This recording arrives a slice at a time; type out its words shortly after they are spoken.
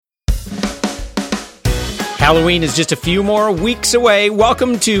Halloween is just a few more weeks away.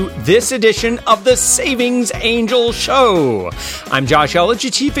 Welcome to this edition of the Savings Angel Show. I'm Josh Elledge,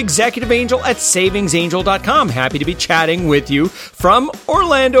 your Chief Executive Angel at SavingsAngel.com. Happy to be chatting with you from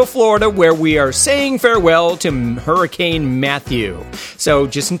Orlando, Florida, where we are saying farewell to Hurricane Matthew. So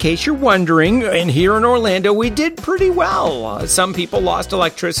just in case you're wondering, and here in Orlando, we did pretty well. Some people lost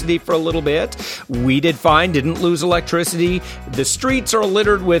electricity for a little bit. We did fine, didn't lose electricity. The streets are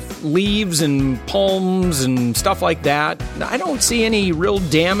littered with leaves and palms and stuff like that. I don't see any real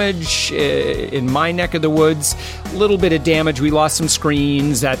damage in my neck of the woods. A little bit of damage. We lost some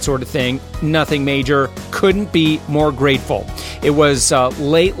screens, that sort of thing. Nothing major. Couldn't be more grateful. It was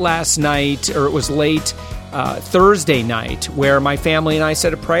late last night, or it was late Thursday night, where my family and I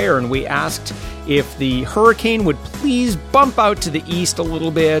said a prayer, and we asked if the hurricane would please bump out to the east a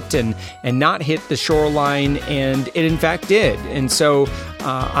little bit and not hit the shoreline, and it in fact did. And so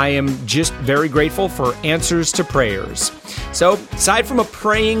I am just very grateful for answers to prayers. So, aside from a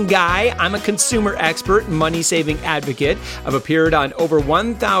praying guy, I'm a consumer expert and money-saving advocate. I've appeared on over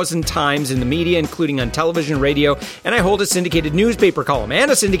 1,000 times in the media, including on television, radio, and I hold a syndicated newspaper column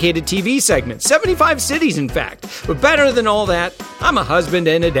and a syndicated TV segment. 75 cities, in fact. But better than all that, I'm a husband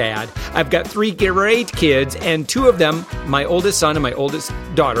and a dad. I've got 3 great kids, and 2 of them, my oldest son and my oldest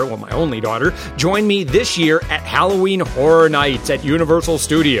daughter, well, my only daughter, joined me this year at Halloween Horror Nights at Universal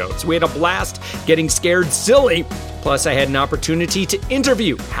Studios. We had a blast getting scared silly. Plus, I had an opportunity to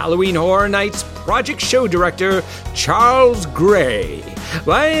interview Halloween Horror Nights project show director Charles Gray.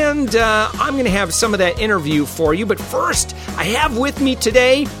 And I'm going to have some of that interview for you. But first, I have with me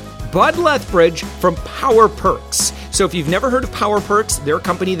today Bud Lethbridge from Power Perks. So if you've never heard of Power Perks, they're a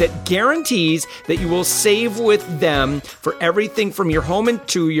company that guarantees that you will save with them for everything from your home and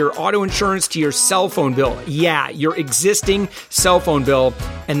to your auto insurance to your cell phone bill. Yeah, your existing cell phone bill.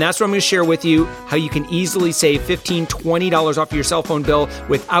 And that's what I'm going to share with you, how you can easily save $15, $20 off your cell phone bill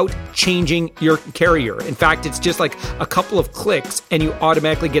without changing your carrier. In fact, it's just like a couple of clicks and you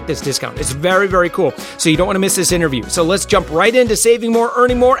automatically get this discount. It's very, very cool. So you don't want to miss this interview. So let's jump right into saving more,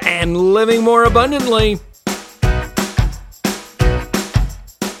 earning more, and living more abundantly.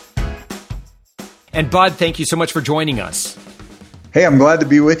 And Bud, thank you so much for joining us. Hey, I'm glad to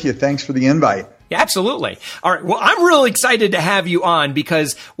be with you. Thanks for the invite. Yeah, absolutely. All right. Well, I'm really excited to have you on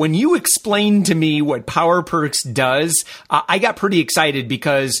because when you explained to me what Power Perks does, I got pretty excited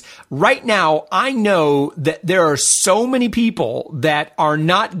because right now I know that there are so many people that are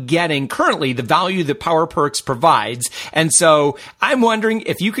not getting currently the value that Power Perks provides. And so I'm wondering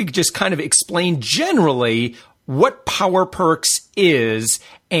if you could just kind of explain generally what Power Perks is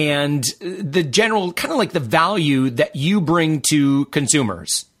and the general kind of like the value that you bring to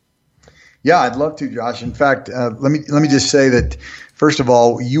consumers. Yeah, I'd love to, Josh. In fact, let me just say that, first of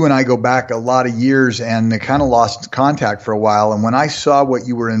all, you and I go back a lot of years and kind of lost contact for a while. And when I saw what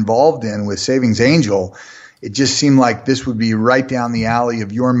you were involved in with Savings Angel, it just seemed like this would be right down the alley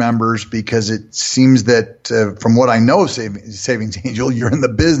of your members because it seems that from what I know of Savings Angel, you're in the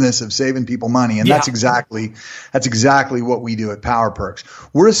business of saving people money. And that's exactly what we do at Power Perks.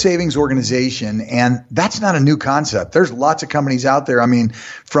 We're a savings organization, and that's not a new concept. There's lots of companies out there. I mean,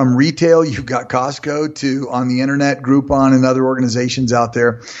 from retail, you've got Costco to on the internet, Groupon and other organizations out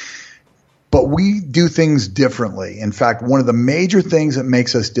there. But we do things differently. In fact, one of the major things that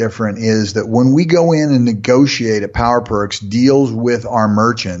makes us different is that when we go in and negotiate at Power Perks deals with our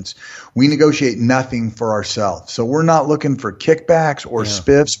merchants, we negotiate nothing for ourselves. So we're not looking for kickbacks or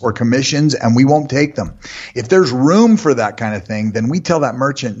spiffs or commissions, and we won't take them. If there's room for that kind of thing, then we tell that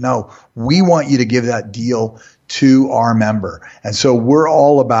merchant, no, we want you to give that deal to our member. And so we're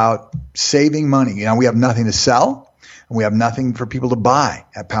all about saving money. You know, we have nothing to sell. We have nothing for people to buy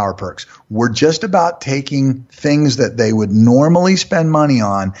at Power Perks. We're just about taking things that they would normally spend money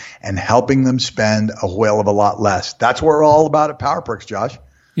on and helping them spend a whale of a lot less. That's what we're all about at Power Perks, Josh.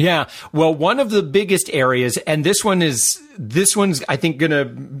 Yeah. Well, one of the biggest areas, and this one's, I think, going to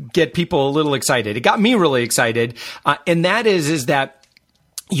get people a little excited. It got me really excited. And that is that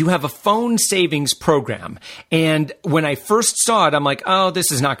you have a phone savings program. And when I first saw it, I'm like, oh,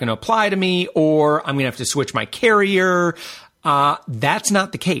 this is not going to apply to me, or I'm going to have to switch my carrier. That's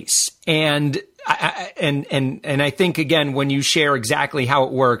not the case. And I think, again, when you share exactly how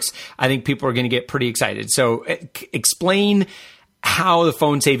it works, I think people are going to get pretty excited. So explain how the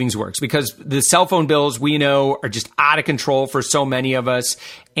phone savings works, because the cell phone bills, we know, are just out of control for so many of us.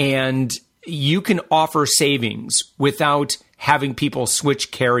 And you can offer savings without having people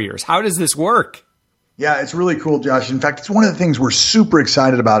switch carriers. How does this work? Yeah, it's really cool, Josh. In fact, it's one of the things we're super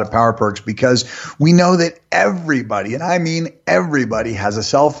excited about at Power Perks because we know that everybody, and I mean everybody, has a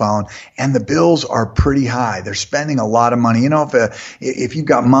cell phone, and the bills are pretty high. They're spending a lot of money. If you've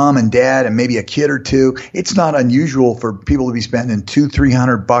got mom and dad and maybe a kid or two, it's not unusual for people to be spending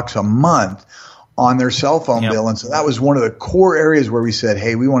 $200-300 a month on their cell phone bill. And so that was one of the core areas where we said,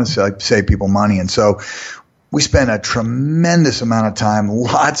 hey, we want to save people money. And so we spent a tremendous amount of time,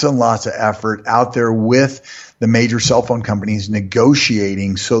 lots and lots of effort out there with the major cell phone companies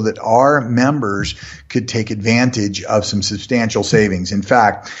negotiating so that our members could take advantage of some substantial savings. In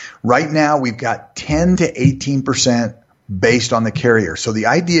fact, right now we've got 10 to 18% based on the carrier. So the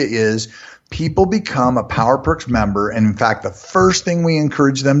idea is people become a Power Perks member. And in fact, the first thing we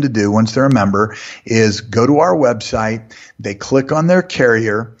encourage them to do once they're a member is go to our website. They click on their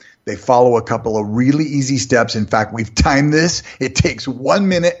carrier. They follow a couple of really easy steps. In fact, we've timed this. It takes 1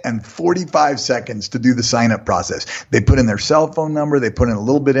 minute and 45 seconds to do the sign up process. They put in their cell phone number. They put in a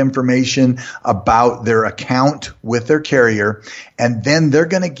little bit of information about their account with their carrier. And then they're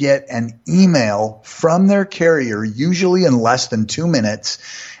going to get an email from their carrier, usually in less than 2 minutes.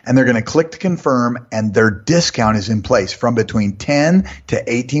 And they're going to click to confirm, and their discount is in place from between 10 to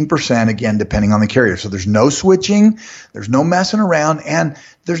 18%, again, depending on the carrier. So there's no switching, there's no messing around, and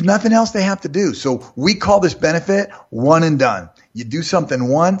there's nothing else they have to do. So we call this benefit one and done. You do something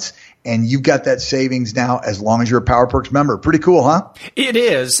once, and you've got that savings now as long as you're a Power Perks member. Pretty cool, huh? It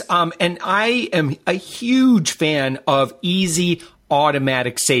is. And I am a huge fan of easy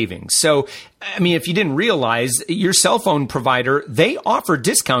automatic savings. So, I mean, if you didn't realize, your cell phone provider, they offer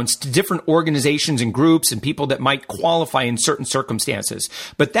discounts to different organizations and groups and people that might qualify in certain circumstances.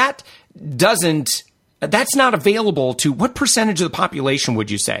 But that's not available to what percentage of the population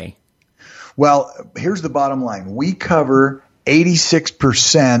would you say? Well, here's the bottom line. We cover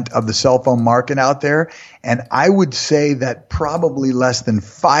 86% of the cell phone market out there. And I would say that probably less than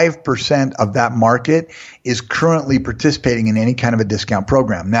 5% of that market is currently participating in any kind of a discount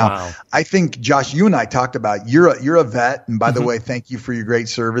program. Now, wow. I think, Josh, you and I talked about you're a vet. And by the way, thank you for your great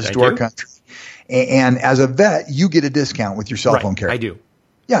service to our country. And as a vet, you get a discount with your cell phone carrier. I do.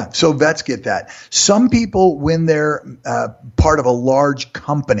 Yeah, so vets get that. Some people, when they're part of a large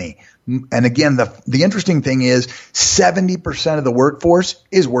company, and again, the interesting thing is 70% of the workforce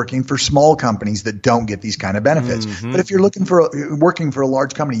is working for small companies that don't get these kind of benefits. Mm-hmm. But if you're working for a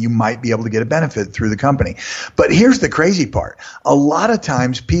large company, you might be able to get a benefit through the company. But here's the crazy part. A lot of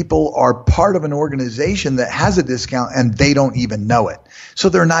times people are part of an organization that has a discount and they don't even know it. So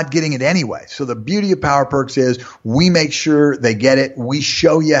they're not getting it anyway. So the beauty of Power Perks is we make sure they get it. We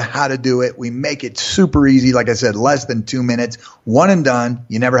show you how to do it. We make it super easy. Like I said, less than 2 minutes, one and done.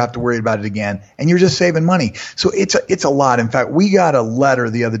 You never have to worry about it again. And you're just saving money. So it's a lot. In fact, we got a letter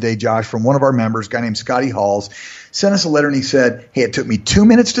the other day, Josh, from one of our members, a guy named Scotty Halls, sent us a letter and he said, hey, it took me 2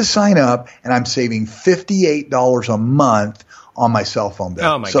 minutes to sign up and I'm saving $58 a month on my cell phone bill.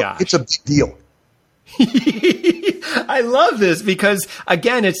 Oh my gosh. It's a big deal. I love this because,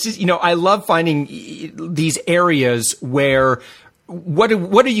 again, it's just, I love finding these areas where what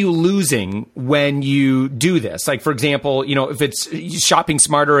are you losing when you do this? Like, for example, if it's shopping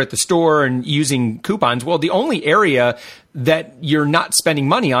smarter at the store and using coupons, well, the only area that you're not spending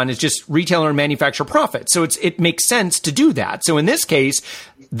money on is just retailer and manufacturer profit. So it makes sense to do that. So in this case,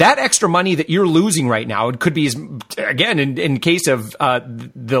 that extra money that you're losing right now, it could be, again, in case of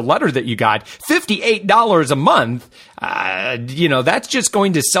the letter that you got, $58 a month, that's just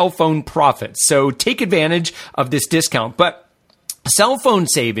going to cell phone profits. So take advantage of this discount. But cell phone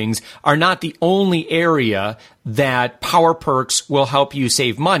savings are not the only area that Power Perks will help you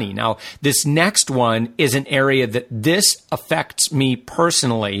save money. Now, this next one is an area that this affects me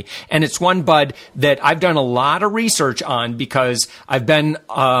personally. And it's one, Bud, that I've done a lot of research on because I've been,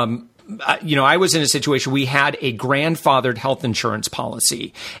 I was in a situation, we had a grandfathered health insurance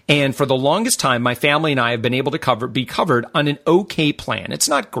policy. And for the longest time, my family and I have been able to be covered on an okay plan. It's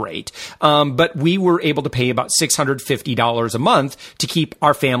not great, but we were able to pay about $650 a month to keep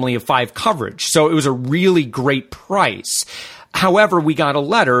our family of 5 coverage. So it was a really great price. However, we got a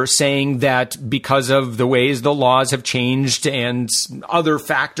letter saying that because of the ways the laws have changed and other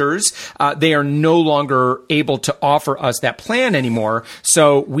factors, they are no longer able to offer us that plan anymore.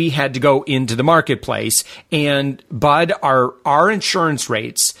 So we had to go into the marketplace. And Bud, our insurance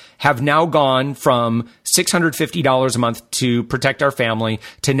rates have now gone from $650 a month to protect our family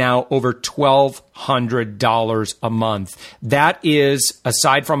to now over $1,200 a month. That is,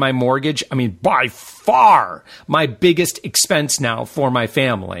 aside from my mortgage, by far my biggest expense now for my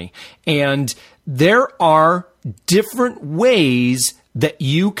family. And there are different ways that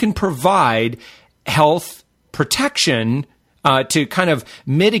you can provide health protection to kind of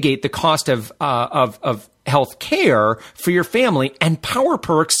mitigate the cost of health care for your family, and Power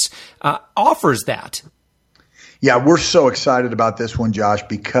Perks offers that. Yeah, we're so excited about this one, Josh,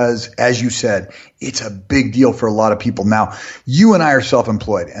 because as you said, it's a big deal for a lot of people. Now, you and I are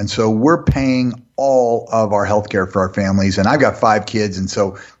self-employed, and so we're paying all of our health care for our families. And I've got 5 kids, and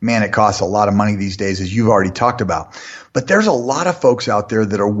so, man, it costs a lot of money these days, as you've already talked about. But there's a lot of folks out there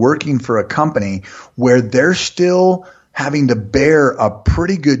that are working for a company where they're still having to bear a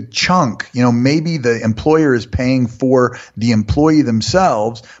pretty good chunk. You know, maybe the employer is paying for the employee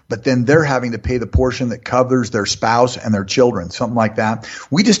themselves, but then they're having to pay the portion that covers their spouse and their children, something like that.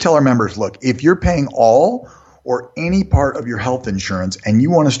 We just tell our members, look, if you're paying all or any part of your health insurance and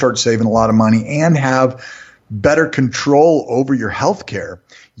you want to start saving a lot of money and have better control over your health care,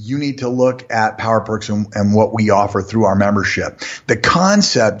 you need to look at Power Perks and what we offer through our membership. The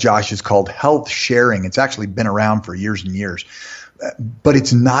concept, Josh, is called health sharing. It's actually been around for years and years, but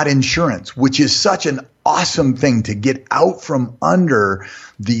it's not insurance, which is such an awesome thing to get out from under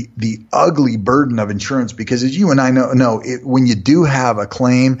the ugly burden of insurance. Because as you and I know when you do have a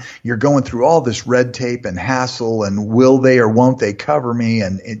claim, you're going through all this red tape and hassle and will they or won't they cover me?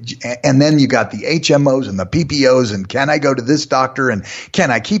 And then you got the HMOs and the PPOs and can I go to this doctor and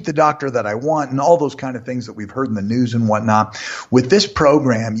can I keep the doctor that I want and all those kind of things that we've heard in the news and whatnot. With this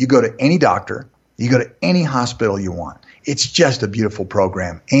program, you go to any doctor, you go to any hospital you want. It's just a beautiful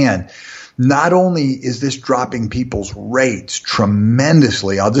program. And not only is this dropping people's rates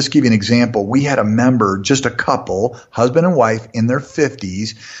tremendously, I'll just give you an example. We had a member, just a couple, husband and wife in their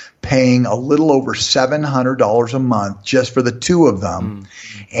 50s, paying a little over $700 a month just for the two of them.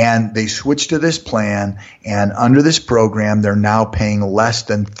 And they switched to this plan, and under this program, they're now paying less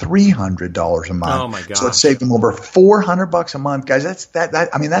than $300 a month. Oh my God. So it saved them over $400 a month. Guys, that's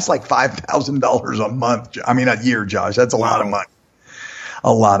like $5,000 a month. A year, Josh. That's a lot of money.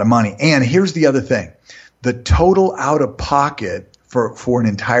 A lot of money. And here's the other thing. The total out of pocket for an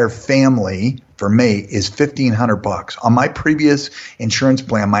entire family for me is $1,500. On my previous insurance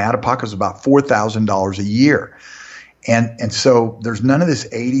plan, my out of pocket was about $4,000 a year. And so there's none of this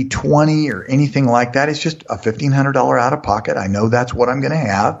 80-20 or anything like that. It's just a $1,500 out of pocket. I know that's what I'm going to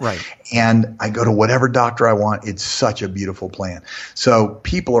have. Right. And I go to whatever doctor I want. It's such a beautiful plan. So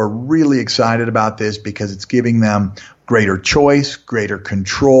people are really excited about this because it's giving them greater choice, greater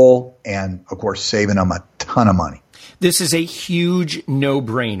control, and of course, saving them a ton of money. This is a huge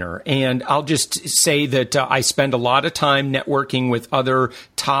no-brainer. And I'll just say that I spend a lot of time networking with other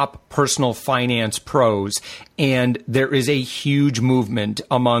top personal finance pros. And there is a huge movement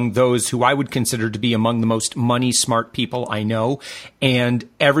among those who I would consider to be among the most money-smart people I know. And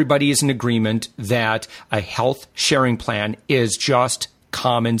everybody is in agreement that a health sharing plan is just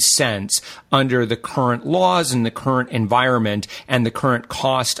common sense under the current laws and the current environment and the current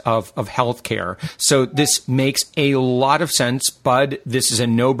cost of healthcare. So this makes a lot of sense, Bud. This is a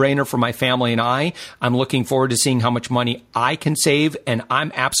no-brainer for my family and I. I'm looking forward to seeing how much money I can save, and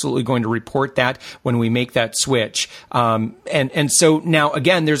I'm absolutely going to report that when we make that switch. And so now,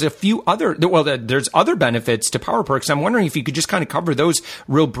 again, there's a few other, there's other benefits to Power Perks. I'm wondering if you could just kind of cover those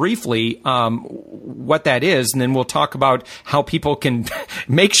real briefly, what that is, and then we'll talk about how people can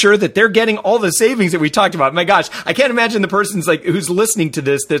make sure that they're getting all the savings that we talked about. My gosh, I can't imagine the person's like who's listening to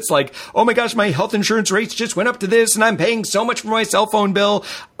this that's like, oh my gosh, my health insurance rates just went up to this and I'm paying so much for my cell phone bill.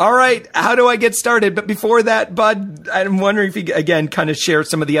 All right, how do I get started? But before that, Bud, I'm wondering if you, again, kind of share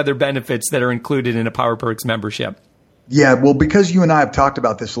some of the other benefits that are included in a Power Perks membership. Yeah, well, because you and I have talked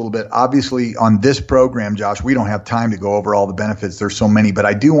about this a little bit, obviously on this program, Josh, we don't have time to go over all the benefits. There's so many, but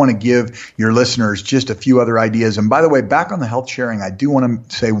I do want to give your listeners just a few other ideas. And by the way, back on the health sharing, I do want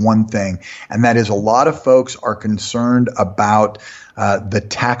to say one thing, and that is a lot of folks are concerned about the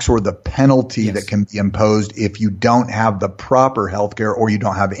tax or the penalty that can be imposed if you don't have the proper health care or you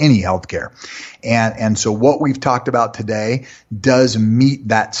don't have any health care. And so what we've talked about today does meet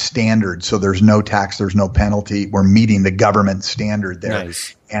that standard. So there's no tax, there's no penalty. We're meeting the government standard there.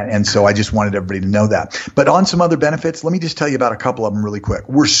 Nice. And so I just wanted everybody to know that. But on some other benefits, let me just tell you about a couple of them really quick.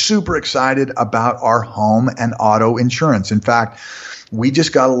 We're super excited about our home and auto insurance. In fact, we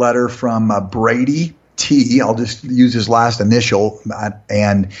just got a letter from Brady T. I'll just use his last initial.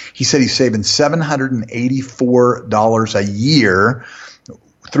 And he said he's saving $784 a year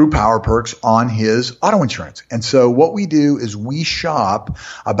through Power Perks on his auto insurance. And so what we do is we shop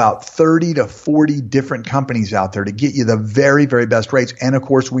about 30 to 40 different companies out there to get you the very, very best rates. And of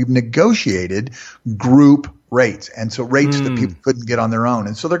course, we've negotiated group rates. And so rates that people couldn't get on their own.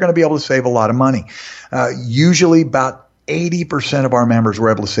 And so they're going to be able to save a lot of money. Usually about 80% of our members were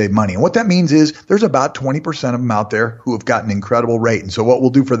able to save money. And what that means is there's about 20% of them out there who have gotten an incredible rate. And so what we'll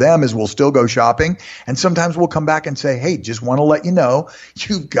do for them is we'll still go shopping. And sometimes we'll come back and say, hey, just want to let you know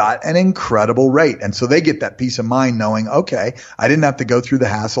you've got an incredible rate. And so they get that peace of mind knowing, okay, I didn't have to go through the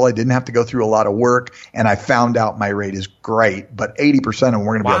hassle. I didn't have to go through a lot of work. And I found out my rate is great. But 80% of them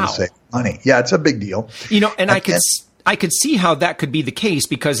we're going to be able to save money. Yeah, it's a big deal. And I could see how that could be the case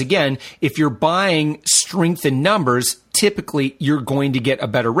because, again, if you're buying strength in numbers, typically you're going to get a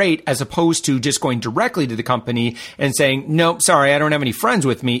better rate as opposed to just going directly to the company and saying, nope, sorry, I don't have any friends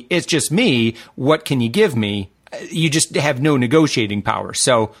with me. It's just me. What can you give me? You just have no negotiating power.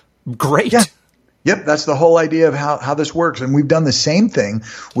 So great. Yeah. Yep, that's the whole idea of how this works. And we've done the same thing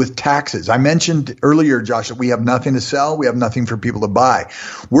with taxes. I mentioned earlier, Josh, that we have nothing to sell. We have nothing for people to buy.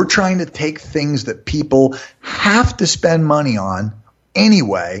 We're trying to take things that people have to spend money on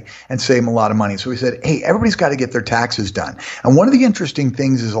anyway and save them a lot of money. So we said, hey, everybody's got to get their taxes done. And one of the interesting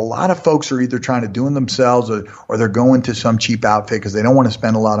things is a lot of folks are either trying to do them themselves or they're going to some cheap outfit because they don't want to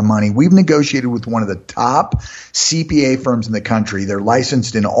spend a lot of money. We've negotiated with one of the top CPA firms in the country. They're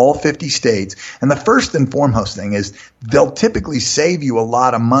licensed in all 50 states. And the first and foremost thing is they'll typically save you a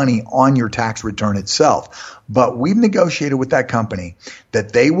lot of money on your tax return itself. But we've negotiated with that company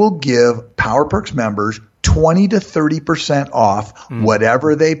that they will give Power Perks members 20 to 30% off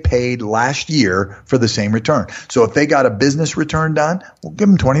whatever they paid last year for the same return. So if they got a business return done, we'll give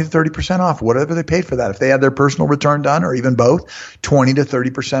them 20 to 30% off whatever they paid for that. If they had their personal return done or even both, 20 to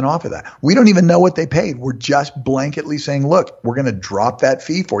 30% off of that. We don't even know what they paid. We're just blanketly saying, look, we're going to drop that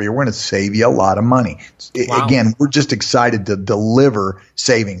fee for you. We're going to save you a lot of money. Wow. Again, we're just excited to deliver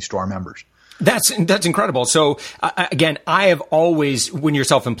savings to our members. That's incredible. So again, I have always, when you're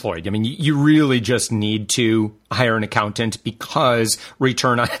self-employed, I mean, you really just need to hire an accountant because I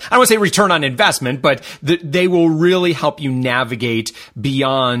don't want to say return on investment, but they will really help you navigate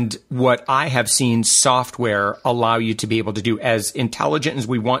beyond what I have seen software allow you to be able to do. As intelligent as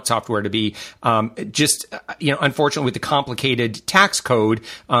we want software to be, unfortunately with the complicated tax code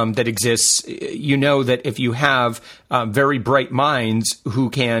that exists, that if you have very bright minds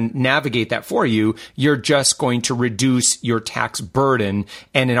who can navigate that for you, you're just going to reduce your tax burden.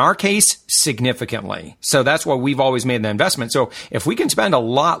 And in our case, significantly. So that's why we've always made the investment. So if we can spend a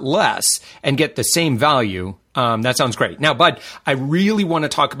lot less and get the same value, that sounds great. Now, Bud, I really want to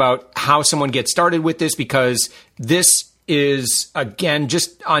talk about how someone gets started with this because this is, again,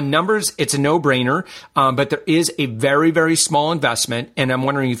 just on numbers, it's a no-brainer, but there is a very, very small investment. And I'm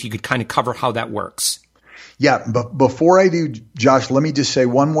wondering if you could kind of cover how that works. Yeah, but before I do, Josh, let me just say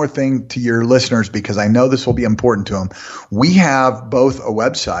one more thing to your listeners because I know this will be important to them. We have both a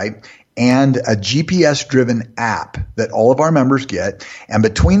website and a GPS-driven app that all of our members get. And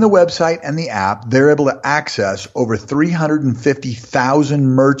between the website and the app, they're able to access over 350,000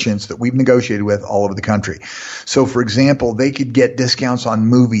 merchants that we've negotiated with all over the country. So, for example, they could get discounts on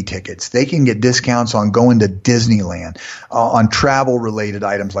movie tickets. They can get discounts on going to Disneyland, on travel-related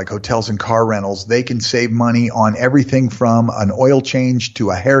items like hotels and car rentals. They can save money on everything from an oil change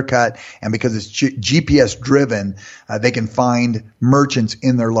to a haircut. And because it's GPS-driven, they can find merchants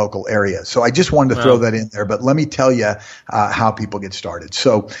in their local area. So I just wanted to throw that in there, but let me tell you how people get started.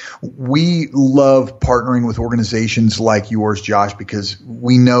 So we love partnering with organizations like yours, Josh, because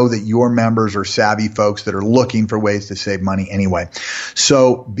we know that your members are savvy folks that are looking for ways to save money anyway.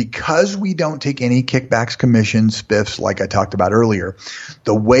 So because we don't take any kickbacks, commissions, spiffs, like I talked about earlier,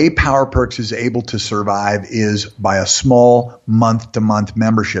 the way Power Perks is able to survive is by a small month-to-month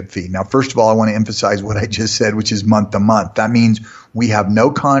membership fee. Now, first of all, I want to emphasize what I just said, which is month-to-month. That means we have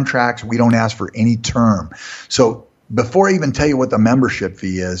no contracts. We don't ask for any term. So before I even tell you what the membership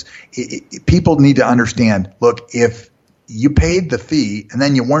fee is, people need to understand, look, if you paid the fee and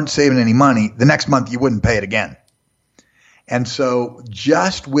then you weren't saving any money, the next month you wouldn't pay it again. And so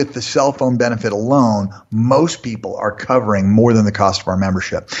just with the cell phone benefit alone, most people are covering more than the cost of our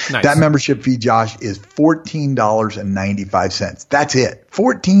membership. Nice. That membership fee, Josh, is $14.95. That's it.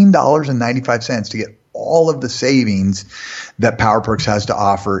 $14.95 to get all of the savings that Power Perks has to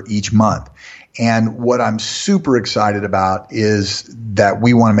offer each month. And what I'm super excited about is that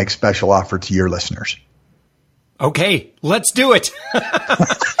we want to make a special offer to your listeners. Okay, let's do it.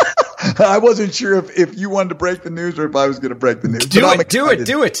 I wasn't sure if you wanted to break the news or if I was going to break the news.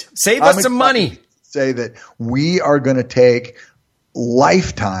 Do it. Save us some money. Say that we are going to take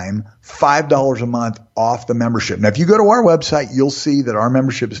lifetime $5 a month off the membership. Now, if you go to our website, you'll see that our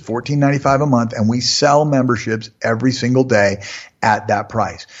membership is $14.95 a month, and we sell memberships every single day at that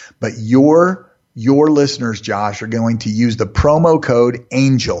price. But your your listeners, Josh, are going to use the promo code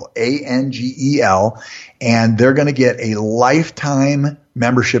ANGEL, ANGEL, and they're going to get a lifetime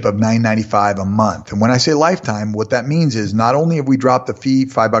membership of $9.95 a month. And when I say lifetime, what that means is not only have we dropped the fee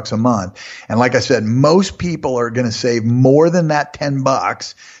 $5 a month, and like I said, most people are going to save more than that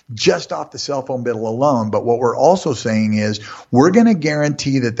 $10 just off the cell phone bill alone. But what we're also saying is we're going to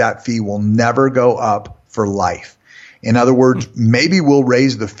guarantee that that fee will never go up for life. In other words, maybe we'll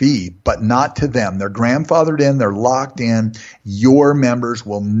raise the fee, but not to them. They're grandfathered in. They're locked in. Your members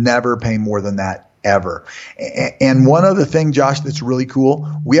will never pay more than that ever. And one other thing, Josh, that's really cool.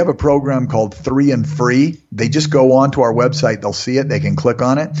 We have a program called 3 and Free. They just go on to our website. They'll see it. They can click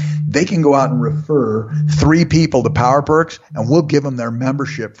on it. They can go out and refer 3 people to Power Perks, and we'll give them their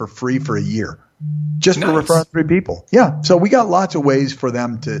membership for free for a year. Just for referring 3 people. Yeah. So we got lots of ways for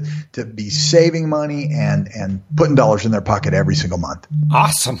them to be saving money and putting dollars in their pocket every single month.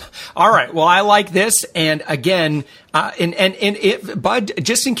 Awesome. All right. Well, I like this. And again, Bud,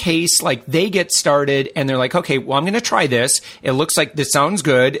 just in case like they get started and they're like, okay, well, I'm going to try this. It looks like this sounds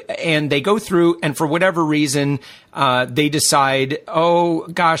good. And they go through and for whatever reason, they decide, oh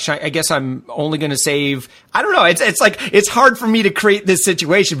gosh, I guess I'm only going to save. I don't know. It's like, it's hard for me to create this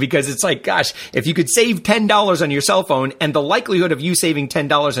situation because it's like, gosh, if you could save $10 on your cell phone and the likelihood of you saving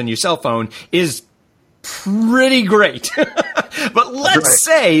 $10 on your cell phone is pretty great. But let's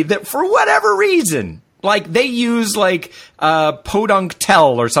say that for whatever reason, like they use like Podunk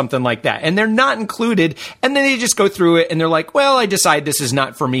Tel or something like that, and they're not included. And then they just go through it, and they're like, "Well, I decide this is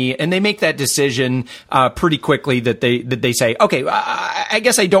not for me," and they make that decision pretty quickly. That they say, "Okay, I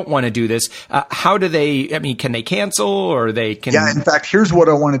guess I don't want to do this." How do they? I mean, can they cancel or they can? Yeah, in fact, here's what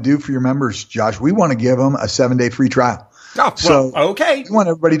I want to do for your members, Josh. We want to give them a 7-day free trial. Oh, well, okay. We want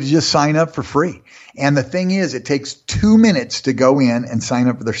everybody to just sign up for free. And the thing is, it takes 2 minutes to go in and sign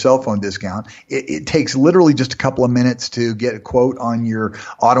up for their cell phone discount. It takes literally just a couple of minutes to get a quote on your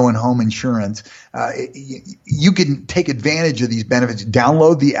auto and home insurance. You can take advantage of these benefits.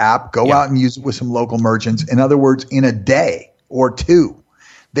 Download the app, go out and use it with some local merchants. In other words, in a day or two,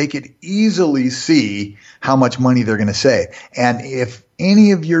 they could easily see how much money they're going to save. And if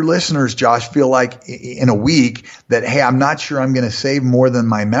any of your listeners, Josh, feel like in a week that, hey, I'm not sure I'm going to save more than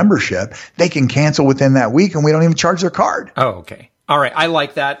my membership, they can cancel within that week and we don't even charge their card. Oh, okay. All right. I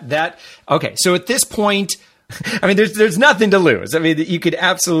like that. Okay. So at this point, I mean, there's nothing to lose. I mean, you could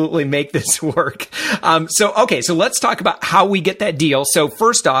absolutely make this work. So let's talk about how we get that deal. So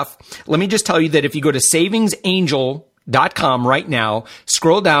first off, let me just tell you that if you go to savingsangel.com right now,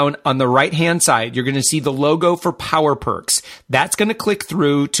 scroll down on the right-hand side, you're going to see the logo for Power Perks. That's going to click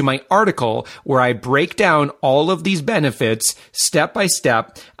through to my article where I break down all of these benefits step by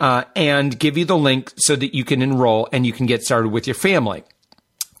step, and give you the link so that you can enroll and you can get started with your family.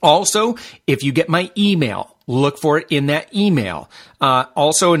 Also, if you get my email, look for it in that email.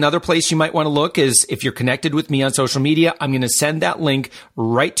 Also, another place you might want to look is if you're connected with me on social media, I'm going to send that link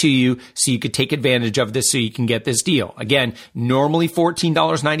right to you so you could take advantage of this so you can get this deal. Again, normally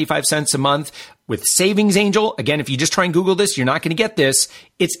 $14.95 a month. With Savings Angel, again, if you just try and Google this, you're not going to get this.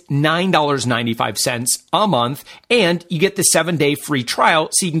 It's $9.95 a month, and you get the 7-day free trial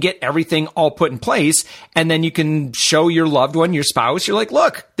so you can get everything all put in place, and then you can show your loved one, your spouse, you're like,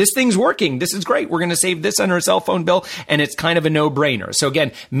 look, this thing's working. This is great. We're going to save this on our cell phone bill, and it's kind of a no-brainer. So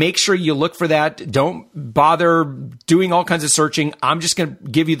again, make sure you look for that. Don't bother doing all kinds of searching. I'm just going to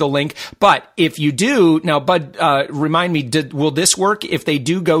give you the link. But if you do, now, Bud, remind me, will this work if they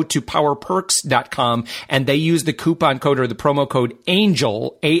do go to powerperks.com and they use the coupon code or the promo code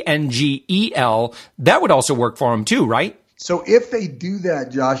ANGEL, ANGEL, that would also work for them too, right? So if they do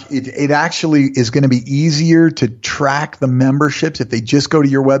that, Josh, it actually is going to be easier to track the memberships if they just go to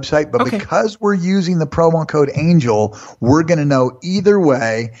your website. But because we're using the promo code ANGEL, we're going to know either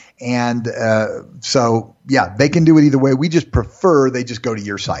way. And so, yeah, they can do it either way. We just prefer they just go to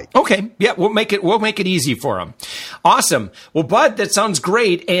your site. Okay. Yeah, we'll make it easy for them. Awesome. Well, Bud, that sounds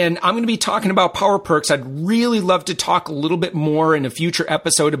great. And I'm going to be talking about Power Perks. I'd really love to talk a little bit more in a future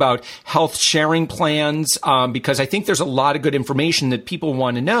episode about health sharing plans, because I think there's a lot of good information that people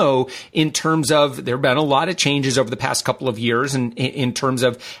want to know in terms of there have been a lot of changes over the past couple of years and in terms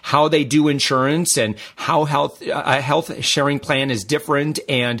of how they do insurance and how a health sharing plan is different.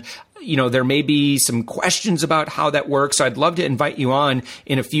 And there may be some questions about how that works. So I'd love to invite you on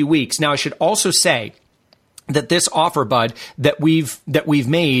in a few weeks. Now, I should also say, that this offer, Bud, that we've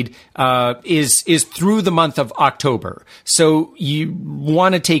made is through the month of October. So you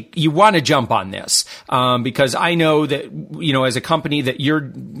want to jump on this because I know that as a company that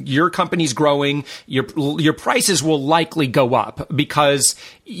your company's growing, your prices will likely go up because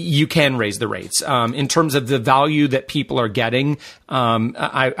you can raise the rates in terms of the value that people are getting.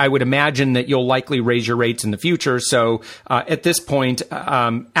 I would imagine that you'll likely raise your rates in the future. So at this point,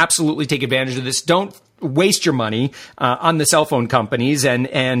 absolutely take advantage of this. Don't waste your money on the cell phone companies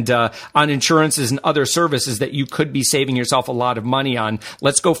and on insurances and other services that you could be saving yourself a lot of money on.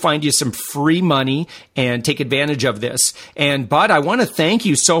 Let's go find you some free money and take advantage of this. And Bud, I want to thank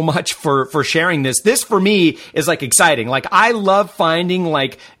you so much for sharing this. This for me is like exciting. Like I love finding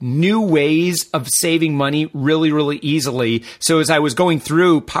like new ways of saving money really, really easily. So as I was going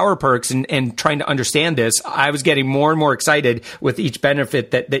through Power Perks and trying to understand this, I was getting more and more excited with each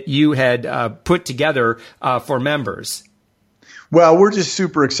benefit that you had put together for members. Well, we're just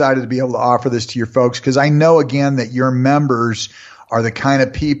super excited to be able to offer this to your folks because I know, again, that your members are the kind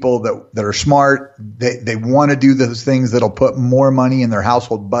of people that are smart. They want to do those things that'll put more money in their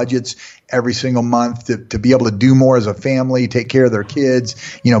household budgets every single month to be able to do more as a family, take care of their kids,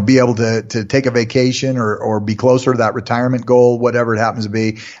 be able to take a vacation or be closer to that retirement goal, whatever it happens to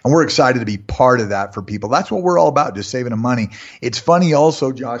be. And we're excited to be part of that for people. That's what we're all about, just saving them money. It's funny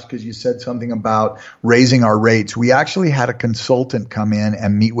also, Josh, because you said something about raising our rates. We actually had a consultant come in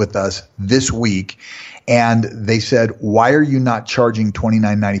and meet with us this week. And they said, why are you not charging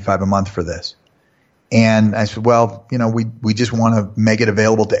 $29.95 a month for this? And I said, well, we just want to make it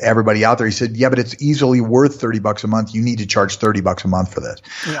available to everybody out there. He said, yeah, but it's easily worth $30 a month. You need to charge $30 a month for this.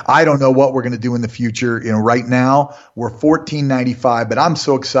 Yeah. I don't know what we're going to do in the future. Right now we're $14.95, but I'm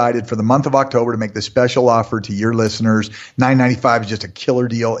so excited for the month of October to make this special offer to your listeners. $9.95 is just a killer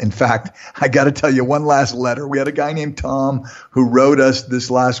deal. In fact, I got to tell you one last letter. We had a guy named Tom who wrote us this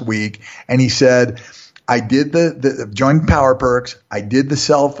last week, and he said, I did the joined Power Perks. I did the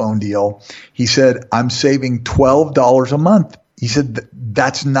cell phone deal. He said, I'm saving $12 a month. He said,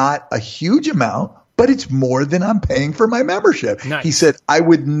 that's not a huge amount, but it's more than I'm paying for my membership. Nice. He said, I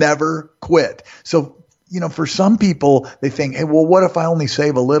would never quit. So, for some people, they think, hey, well, what if I only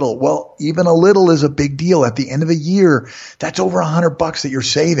save a little? Well, even a little is a big deal. At the end of a year, that's over $100 that you're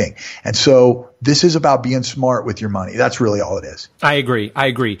saving. And so this is about being smart with your money. That's really all it is. I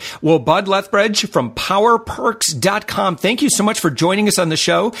agree. Well, Bud Lethbridge from PowerPerks.com, thank you so much for joining us on the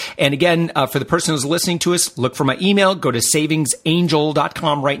show. And again, for the person who's listening to us, look for my email. Go to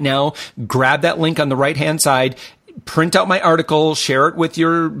SavingsAngel.com right now. Grab that link on the right-hand side. Print out my article, share it with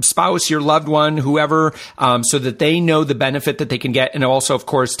your spouse, your loved one, whoever, so that they know the benefit that they can get. And also, of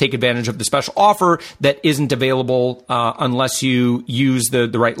course, take advantage of the special offer that isn't available unless you use the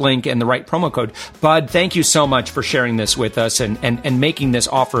right link and the right promo code. Bud, thank you so much for sharing this with us and making this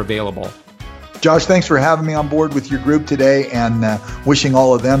offer available. Josh, thanks for having me on board with your group today and wishing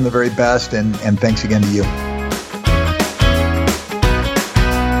all of them the very best. And thanks again to you.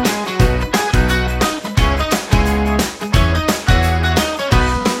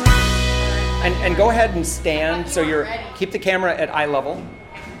 And go ahead and stand so keep the camera at eye level,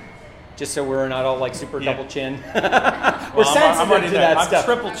 just so we're not all like super double chin. We're sensitive to that stuff.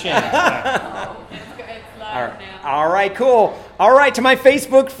 I'm triple chin. All right, cool. All right, to my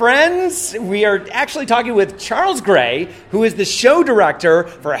Facebook friends, we are actually talking with Charles Gray, who is the show director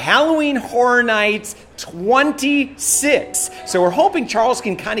for Halloween Horror Nights 26. So we're hoping Charles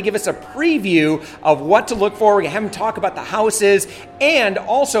can kind of give us a preview of what to look for. We're going to have him talk about the houses, and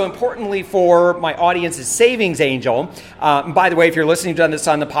also importantly for my audience's Savings Angel. By the way, if you're listening to this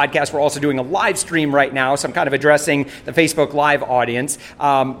on the podcast, we're also doing a live stream right now, so I'm kind of addressing the Facebook Live audience.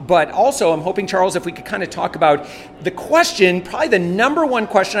 But also, I'm hoping, Charles, if we could kind of talk about the question, probably the number one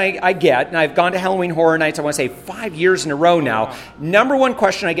question I get, and I've gone to Halloween Horror Nights, I want to say 5 years in a row now. Number one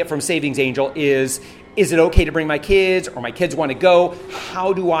question I get from Savings Angel is it okay to bring my kids, or my kids want to go?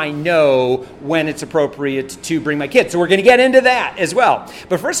 How do I know when it's appropriate to bring my kids? So we're going to get into that as well.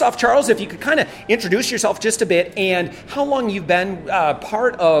 But first off, Charles, if you could kind of introduce yourself just a bit and how long you've been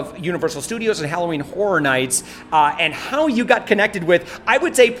part of Universal Studios and Halloween Horror Nights, and how you got connected with, I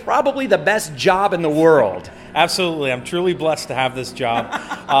would say, probably the best job in the world. Absolutely. I'm truly blessed to have this job.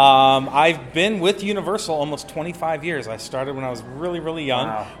 I've been with Universal almost 25 years. I started when I was really, really young,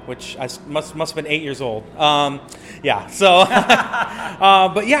 which I must have been 8 years old. I've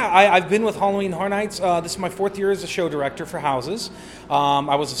been with Halloween Horror Nights. This is my 4th year as a show director for houses.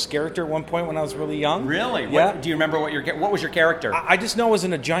 I was a scare actor at one point when I was really young. Really? Yeah. Do you remember what was your character? I just know I was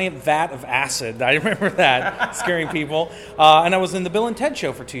in a giant vat of acid. I remember that, scaring people. And I was in the Bill and Ted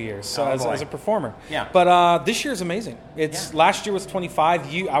show for 2 years as a performer. Yeah. But this year's amazing. Last year was 25.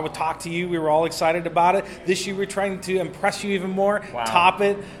 I would talk to you. We were all excited about it. This year we're trying to impress you even more. Wow. Top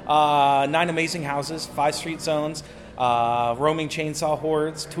it. 9 amazing houses, 5 street zones. Roaming chainsaw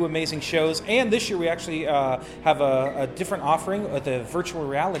hordes, 2 amazing shows, and this year we actually have a different offering at the virtual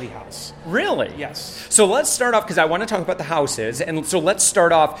reality house. Really? Yes. So let's start off, because I want to talk about the houses, and so let's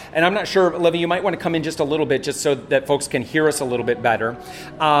start off, and I'm not sure, Olivia, you might want to come in just a little bit just so that folks can hear us a little bit better.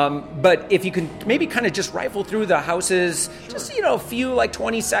 But if you can maybe kind of just rifle through the houses, just, a few, like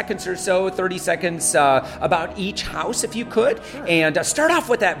 20 seconds or so, 30 seconds about each house, if you could, and start off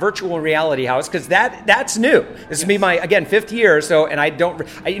with that virtual reality house, because that's new. This will be my, again, 5th year,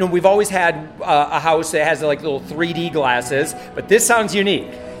 we've always had a house that has like little 3D glasses, but this sounds unique.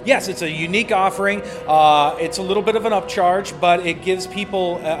 Yes, it's a unique offering. It's a little bit of an upcharge, but it gives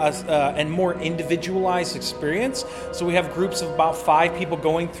people a more individualized experience. So we have groups of about 5 people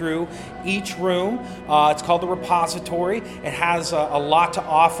going through each room. It's called the repository. It has a lot to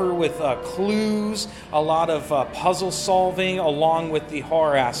offer with clues, a lot of puzzle solving, along with the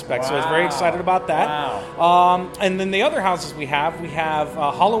horror aspect. Wow. So I was very excited about that. Wow. And then the other houses we have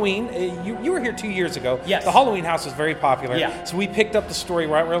Halloween. You were here 2 years ago. Yes. The Halloween house is very popular. Yeah. So we picked up the story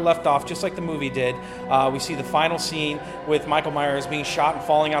right where it left off, just like the movie did. We see the final scene with Michael Myers being shot and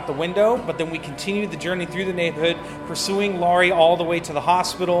falling out the window, but then we continue the journey through the neighborhood, pursuing Laurie all the way to the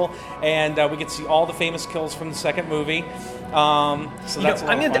hospital, and we get to see all the famous kills from the second movie. So that's a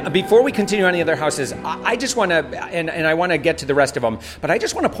lot of fun. Before we continue on the other houses, I just want to, and I want to get to the rest of them, but I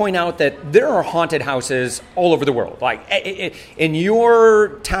just want to point out that there are haunted houses all over the world. Like in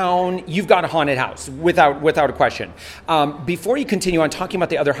your town, you've got a haunted house without a question. Before you continue on talking about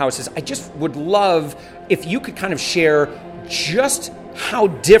the other houses, I just would love if you could kind of share just how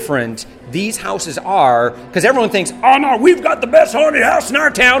different these houses are, because everyone thinks, oh no, we've got the best haunted house in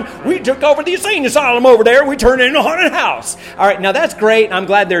our town. We took over the insane asylum over there. We turned it into a haunted house. All right, now that's great. I'm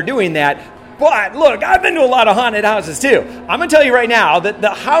glad they're doing that. But look, I've been to a lot of haunted houses too. I'm going to tell you right now that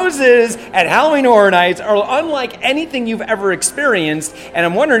the houses at Halloween Horror Nights are unlike anything you've ever experienced, and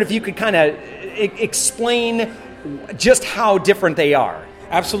I'm wondering if you could kind of explain just how different they are.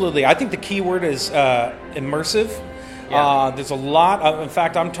 Absolutely. I think the key word is immersive. Yeah. There's a lot of, in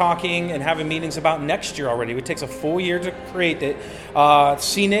fact, I'm talking and having meetings about next year already. It takes a full year to create it.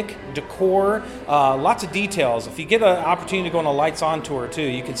 Scenic, decor, lots of details. If you get an opportunity to go on a lights on tour too,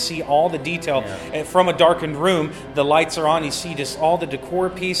 you can see all the detail. And from a darkened room, the lights are on, you see just all the decor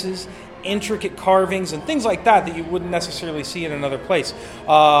pieces, intricate carvings and things like that you wouldn't necessarily see in another place.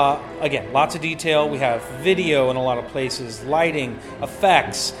 Again, lots of detail. We have video in a lot of places, lighting,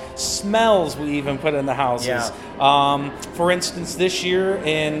 effects, smells we even put in the houses. Yeah. For instance, this year,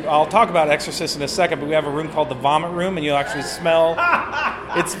 and I'll talk about Exorcist in a second, but we have a room called the Vomit Room, and you'll actually smell.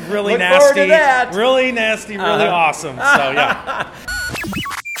 It's really Look nasty. forward to that. Really nasty, really awesome. So, yeah.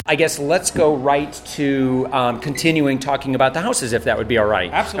 I guess let's go right to continuing talking about the houses, if that would be all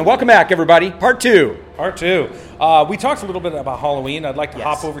right. Absolutely. And welcome back, everybody. Part 2. Part 2. We talked a little bit about Halloween. I'd like to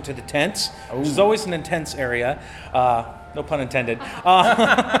hop over to the tents, which is always an intense area. No pun intended.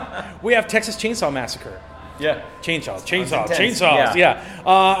 We have Texas Chainsaw Massacre. Yeah. Chainsaws. Yeah.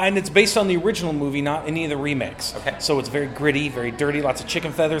 And it's based on the original movie, not any of the remakes. Okay. So it's very gritty, very dirty, lots of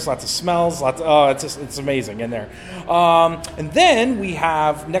chicken feathers, lots of smells, it's amazing in there. And then we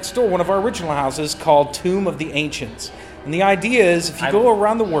have next door one of our original houses called Tomb of the Ancients. And the idea is if you go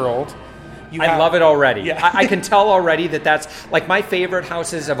around the world, I love it already. Yeah. I can tell already that's like my favorite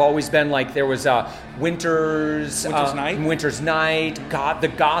houses have always been like there was Winter's Night,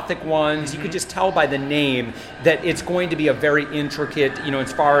 the Gothic ones. You could just tell by the name that it's going to be a very intricate,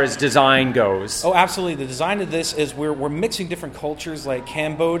 as far as design goes. Oh, absolutely. The design of this is we're mixing different cultures like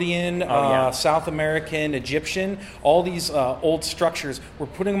Cambodian, South American, Egyptian, all these old structures. We're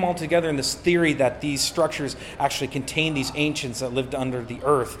putting them all together in this theory that these structures actually contain these ancients that lived under the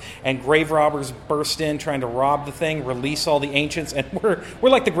earth, and grave robbers burst in trying to rob the thing, release all the ancients, and we're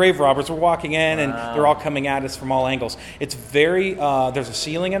like the grave robbers. We're walking in and they're all coming at us from all angles. It's very there's a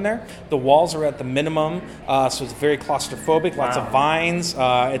ceiling in there. The walls are at the minimum, so it's very claustrophobic. Lots of vines.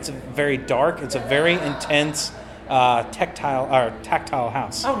 It's very dark. It's a very intense tactile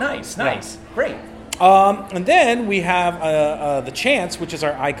house. Oh, nice, great. And then we have the Chance, which is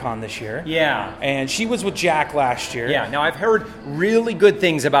our icon this year. Yeah. And she was with Jack last year. Yeah. Now, I've heard really good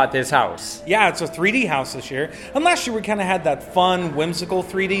things about this house. Yeah, it's a 3D house this year. And last year we kind of had that fun, whimsical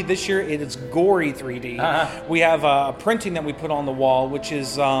 3D. This year it is gory 3D. We have a printing that we put on the wall, which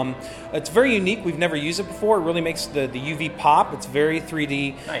is it's very unique. We've never used it before. It really makes the UV pop. It's very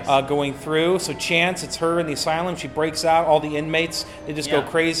 3D going through. So Chance, it's her in the asylum. She breaks out. All the inmates, they just go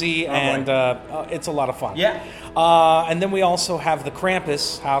crazy. And it's a lot of fun. Yeah. And then we also have the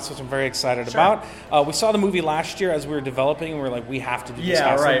Krampus house, which I'm very excited about. We saw the movie last year as we were developing, and we were like, we have to do this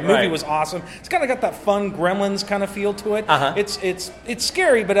house. The movie was awesome. It's kind of got that fun Gremlins kind of feel to it. It's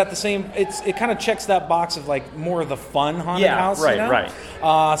scary, but at the same, it kind of checks that box of like more of the fun haunted house.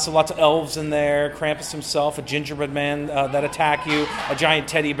 So lots of elves in there, Krampus himself, a gingerbread man that attack you, a giant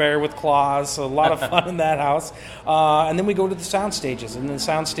teddy bear with claws. So a lot of fun in that house. And then we go to the sound stages. And in the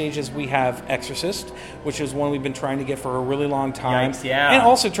sound stages, we have Exorcist, which is one we've been trying to get for a really long time. And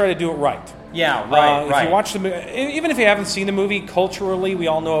also try to do it right. If you watch the movie, even if you haven't seen the movie, culturally, we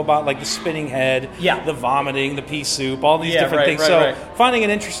all know about like the spinning head, the vomiting, the pea soup, all these different things. Finding an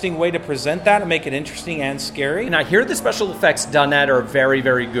interesting way to present that and make it interesting and scary. And I hear the special effects done that are very,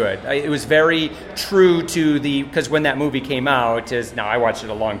 very good. It was very true to because when that movie came out, now I watched it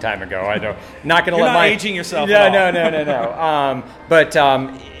a long time ago. I know, not going to let my aging yourself. No. But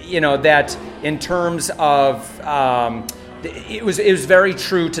that in terms of. It was very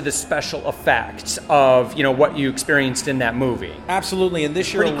true to the special effects of what you experienced in that movie. Absolutely, and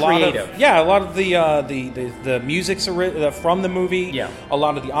this year a lot of the music's from the movie. A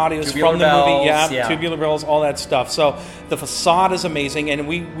lot of the audio's Tubular from the bells, movie. Tubular bells, all that stuff. So the facade is amazing, and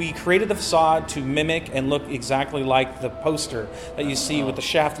we created the facade to mimic and look exactly like the poster that you see with the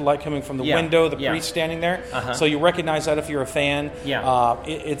shaft of light coming from the window, the priest standing there. So you recognize that if you're a fan.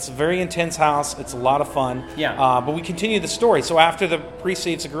 It's a very intense house. It's a lot of fun. But we continue the story. So after the priest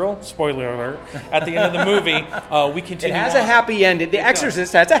saves a girl, spoiler alert, at the end of the movie, we continue. It has a happy ending. The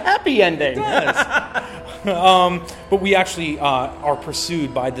Exorcist has a happy ending. It does. But we actually are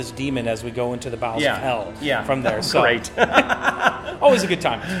pursued by this demon as we go into the bowels of hell from there. So great. Always a good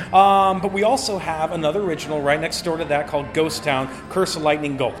time. But we also have another original right next door to that called Ghost Town, Curse of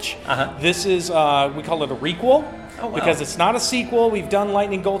Lightning Gulch. This is, we call it a requel. Because it's not a sequel. We've done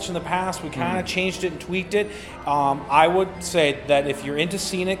Lightning Gulch in the past. We kind of changed it and tweaked it. I would say that if you're into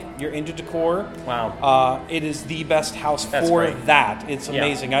scenic, you're into decor. It is the best house that. It's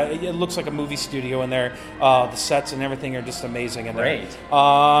amazing. It looks like a movie studio in there. The sets and everything are just amazing in there.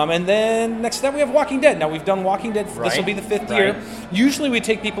 And then next to that we have Walking Dead. Now we've done Walking Dead. This will be the 5th year. Usually we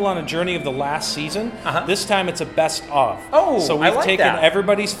take people on a journey of the last season. This time it's a best of. So we've taken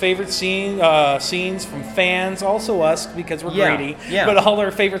everybody's favorite scenes from fans, also us because we're greedy, but all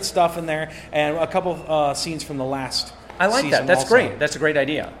our favorite stuff in there, and a couple scenes from the last I like that. That's also. great. That's a great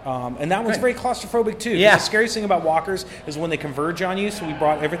idea. And that one's very claustrophobic, too. The scariest thing about walkers is when they converge on you, so we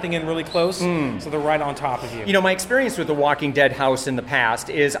brought everything in really close, so they're right on top of you. My experience with the Walking Dead house in the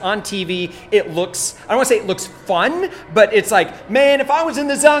past is on TV, it looks, I don't want to say it looks fun, but it's like, man, if I was in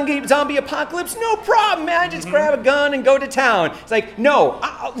the zombie apocalypse, no problem, man. Just grab a gun and go to town. It's like, no,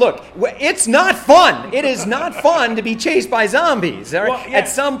 look, it's not fun. It is not fun to be chased by zombies. Well, at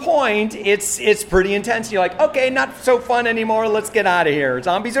some point, it's pretty intense. You're like, okay, not so fun anymore. Let's get out of here.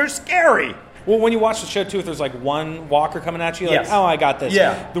 Zombies are scary. Well, when you watch the show, too, if there's like one walker coming at you, like, oh, I got this.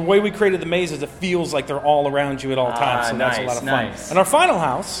 The way we created the maze is it feels like they're all around you at all times, so that's a lot of fun. And our final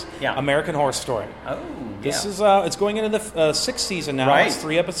house, American Horror Story. This is it's going into the 6th season now. It's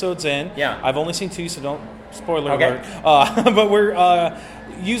 3 episodes in. I've only seen 2, so don't spoiler alert. But we're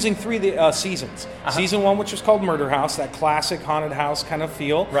using 3 seasons. Season 1, which was called Murder House, that classic haunted house kind of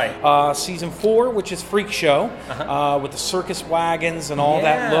feel. Season 4, which is Freak Show, with the circus wagons and all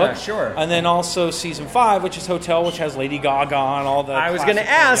that look. And then also Season 5, which is Hotel, which has Lady Gaga and all the. I was going to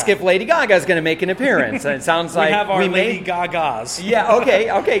ask if Lady Gaga is going to make an appearance. It sounds like we have our Lady Gagas.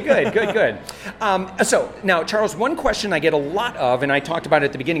 Okay, good. So now, Charles, one question I get a lot of, and I talked about it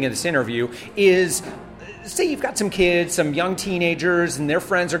at the beginning of this interview, is. Say you've got some kids, some young teenagers, and their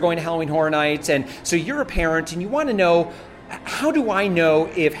friends are going to Halloween Horror Nights, and so you're a parent, and you want to know, how do I know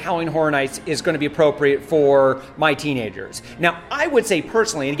if Halloween Horror Nights is going to be appropriate for my teenagers? Now, I would say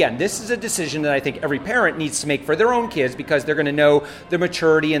personally, and again, this is a decision that I think every parent needs to make for their own kids because they're going to know their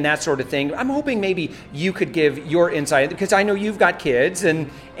maturity and that sort of thing. I'm hoping maybe you could give your insight because I know you've got kids and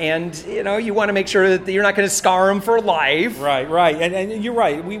you want to make sure that you're not going to scar them for life. Right. And you're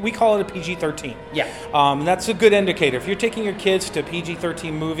right. We call it a PG-13. That's a good indicator. If you're taking your kids to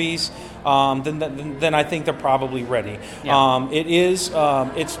PG-13 movies, then I think they're probably ready.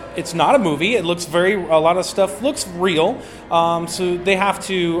 It's not a movie. It looks a lot of stuff looks real. So they have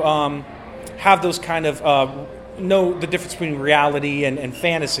to have those kind of know the difference between reality and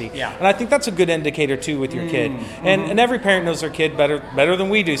fantasy. Yeah. And I think that's a good indicator too with your kid. And every parent knows their kid better than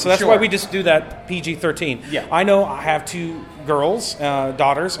we do. So that's why we just do that PG-13. Yeah. I know I have two girls,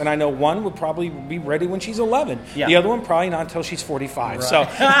 daughters, and I know one would probably be ready when she's 11. Yeah. The other one probably not until she's 45. Right. So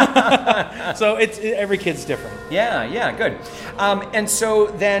so every kid's different. Yeah, good. And so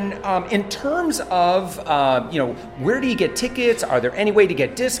then in terms of, where do you get tickets? Are there any way to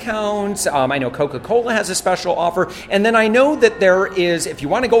get discounts? I know Coca-Cola has a special offer. And then I know that there is, if you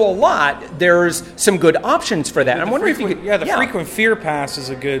want to go a lot, there's some good options for that. I'm wondering if you could... the Frequent Fear Pass is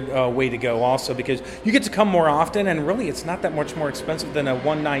a good way to go also, because you get to come more often, and really it's not that much more expensive than a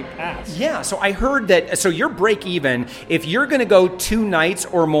one-night pass. Yeah, so I heard that, so you're break even. If you're going to go 2 nights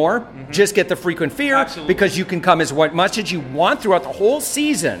or more, just get the Frequent Fear. Absolutely. Because you can come as much as you want throughout the whole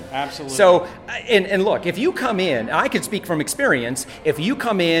season. Absolutely. So, and look, if you come in, I can speak from experience, if you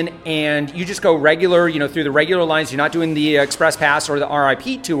come in and you just go regular, through the regular lines, you're not doing the Express Pass or the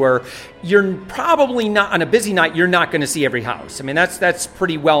RIP tour, you're probably not, on a busy night, you're not going to see every house. I mean, that's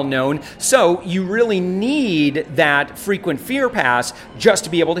pretty well known. So you really need that Frequent Fear Pass just to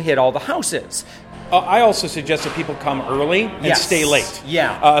be able to hit all the houses. I also suggest that people come early and stay late.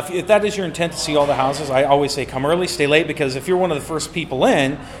 Yeah. If that is your intent to see all the houses, I always say come early, stay late, because if you're one of the first people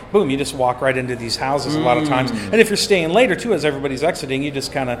in, boom, you just walk right into these houses a lot of times. And if you're staying later, too, as everybody's exiting, you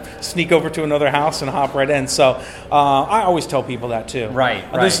just kind of sneak over to another house and hop right in. So I always tell people that, too. Right.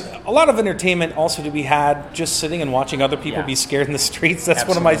 There's a lot of entertainment also to be had just sitting and watching other people be scared in the streets. That's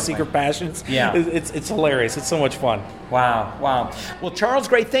one of my secret passions. Yeah. It's hilarious. It's so much fun. Wow. Well, Charles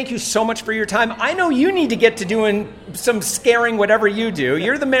Gray, thank you so much for your time. I know you need to get to doing some scaring, whatever you do.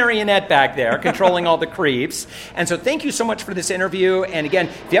 You're the marionette back there, controlling all the creeps. And so thank you so much for this interview. And again,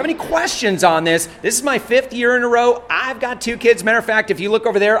 if you have any questions on this is my 5th year in a row. I've got 2 kids. Matter of fact, if you look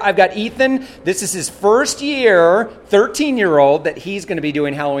over there, I've got Ethan. This is his first year, 13-year-old, that he's going to be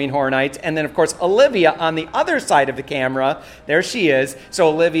doing Halloween Horror Nights. And then, of course, Olivia on the other side of the camera. There she is. So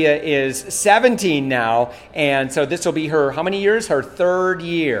Olivia is 17 now. And so this will be her, how many years? Her 3rd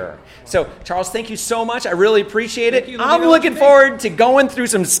year. So, Charles, thank you so much. I really appreciate it. I'm looking forward to going through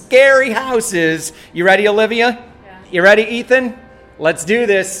some scary houses. You ready, Olivia? Yeah. You ready, Ethan? Let's do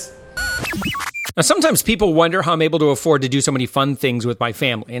this. Now, sometimes people wonder how I'm able to afford to do so many fun things with my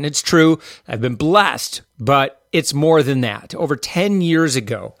family. And it's true, I've been blessed, but it's more than that. Over 10 years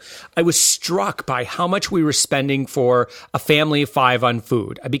ago, I was struck by how much we were spending for a family of 5 on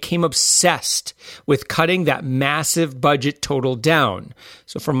food. I became obsessed with cutting that massive budget total down.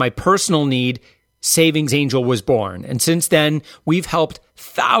 So from my personal need, Savings Angel was born. And since then, we've helped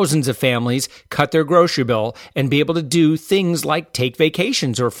thousands of families cut their grocery bill and be able to do things like take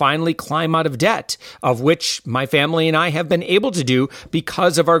vacations or finally climb out of debt, of which my family and I have been able to do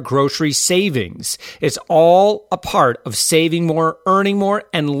because of our grocery savings. It's all a part of saving more, earning more,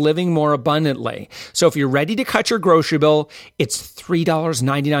 and living more abundantly. So if you're ready to cut your grocery bill, it's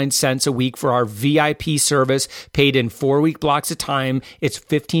 $3.99 a week for our VIP service, paid in 4-week blocks of time. It's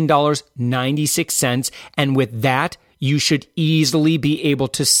 $15.96. And with that, you should easily be able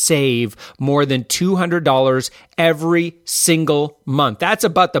to save more than $200 every single month. That's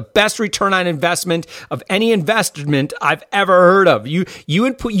about the best return on investment of any investment I've ever heard of. You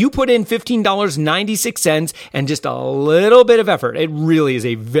put in $15.96 and just a little bit of effort. It really is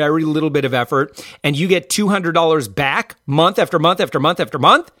a very little bit of effort, and you get $200 back month after month after month after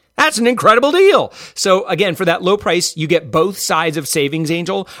month. That's an incredible deal. So again, for that low price, you get both sides of Savings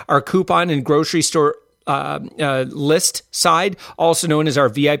Angel, our coupon and grocery store list side, also known as our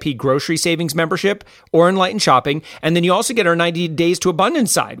VIP grocery savings membership or Enlightened Shopping. And then you also get our 90 Days to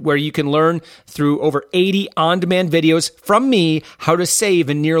Abundance side, where you can learn through over 80 on-demand videos from me how to save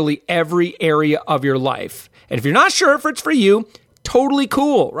in nearly every area of your life. And if you're not sure if it's for you, totally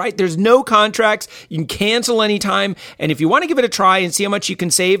cool, right? There's no contracts. You can cancel anytime. And if you want to give it a try and see how much you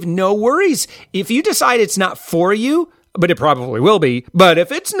can save, no worries. If you decide it's not for you, but it probably will be. But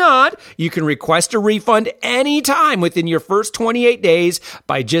if it's not, you can request a refund anytime within your first 28 days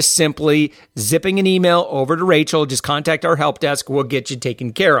by just simply zipping an email over to Rachel. Just contact our help desk. We'll get you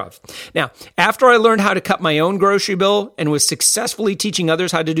taken care of. Now, after I learned how to cut my own grocery bill and was successfully teaching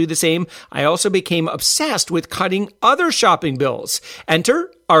others how to do the same, I also became obsessed with cutting other shopping bills.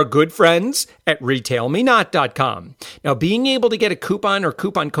 Enter our good friends at RetailMeNot.com. Now, being able to get a coupon or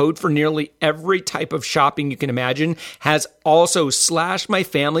coupon code for nearly every type of shopping you can imagine has also slashed my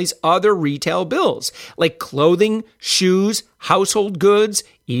family's other retail bills, like clothing, shoes, household goods,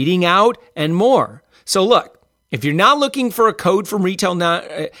 eating out, and more. So look, If you're not looking for a code from Retail Me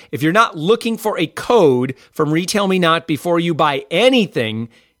Not before you buy anything,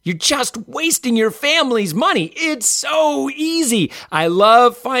 you're just wasting your family's money. It's so easy. I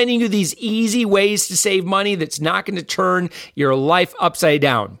love finding you these easy ways to save money that's not going to turn your life upside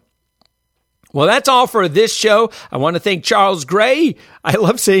down. Well, that's all for this show. I want to thank Charles Gray. I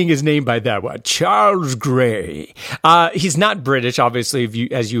love saying his name by that one, Charles Gray. He's not British, obviously,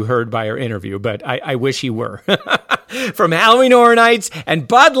 as you heard by our interview, but I wish he were. From Halloween Horror Nights, and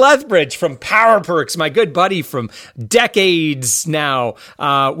Bud Lethbridge from Power Perks, my good buddy from decades now.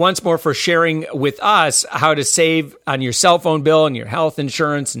 Once more for sharing with us how to save on your cell phone bill and your health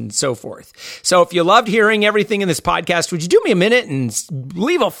insurance and so forth. So if you loved hearing everything in this podcast, would you do me a minute and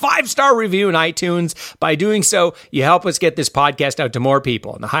leave a 5-star review in iTunes? By doing so, you help us get this podcast out to more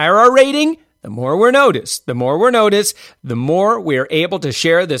people. And the higher our rating, the more we're noticed. The more we're noticed, the more we're able to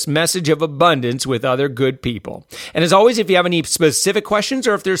share this message of abundance with other good people. And as always, if you have any specific questions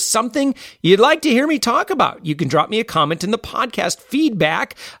or if there's something you'd like to hear me talk about, you can drop me a comment in the podcast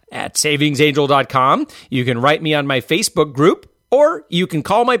feedback at savingsangel.com. You can write me on my Facebook group, or you can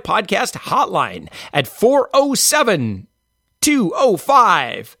call my podcast hotline at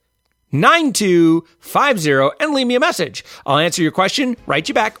 407-205-9250 and leave me a message. I'll answer your question, write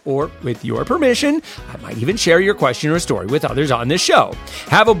you back, or with your permission, I might even share your question or story with others on this show.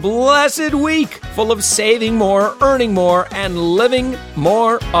 Have a blessed week full of saving more, earning more, and living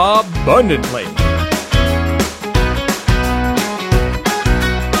more abundantly.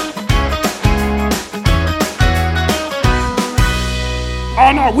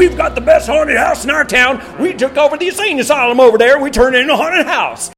 Oh no, we've got the best haunted house in our town. We took over the insane asylum over there. We turned it into a haunted house.